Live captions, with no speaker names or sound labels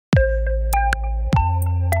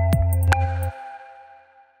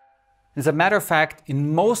As a matter of fact,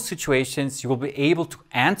 in most situations, you will be able to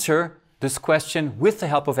answer this question with the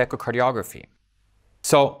help of echocardiography.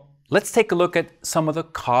 So let's take a look at some of the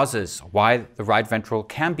causes why the right ventricle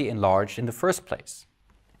can be enlarged in the first place.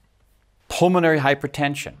 Pulmonary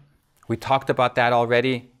hypertension. We talked about that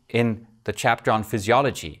already in the chapter on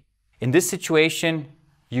physiology. In this situation,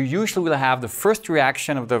 you usually will have the first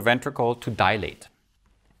reaction of the ventricle to dilate.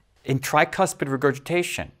 In tricuspid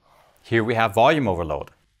regurgitation, here we have volume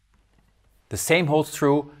overload. The same holds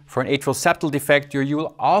true for an atrial septal defect, where you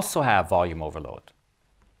will also have volume overload.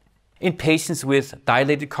 In patients with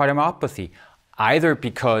dilated cardiomyopathy, either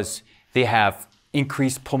because they have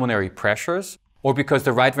increased pulmonary pressures or because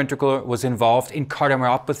the right ventricle was involved in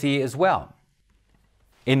cardiomyopathy as well.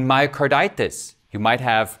 In myocarditis, you might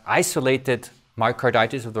have isolated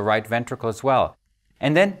myocarditis of the right ventricle as well.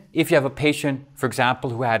 And then if you have a patient, for example,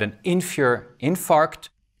 who had an inferior infarct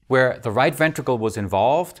where the right ventricle was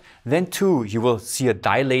involved, then too you will see a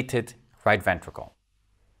dilated right ventricle.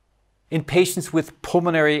 In patients with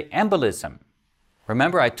pulmonary embolism,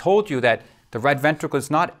 remember I told you that the right ventricle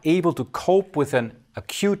is not able to cope with an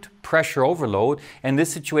acute pressure overload. In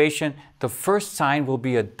this situation, the first sign will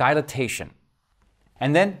be a dilatation.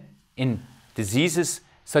 And then in diseases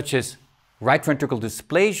such as right ventricle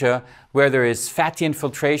dysplasia, where there is fatty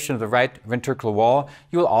infiltration of the right ventricular wall,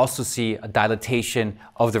 you will also see a dilatation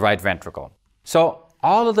of the right ventricle. So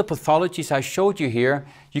all of the pathologies I showed you here,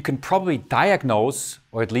 you can probably diagnose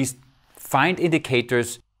or at least find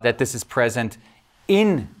indicators that this is present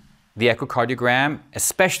in the echocardiogram,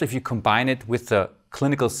 especially if you combine it with the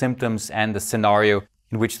clinical symptoms and the scenario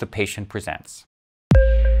in which the patient presents.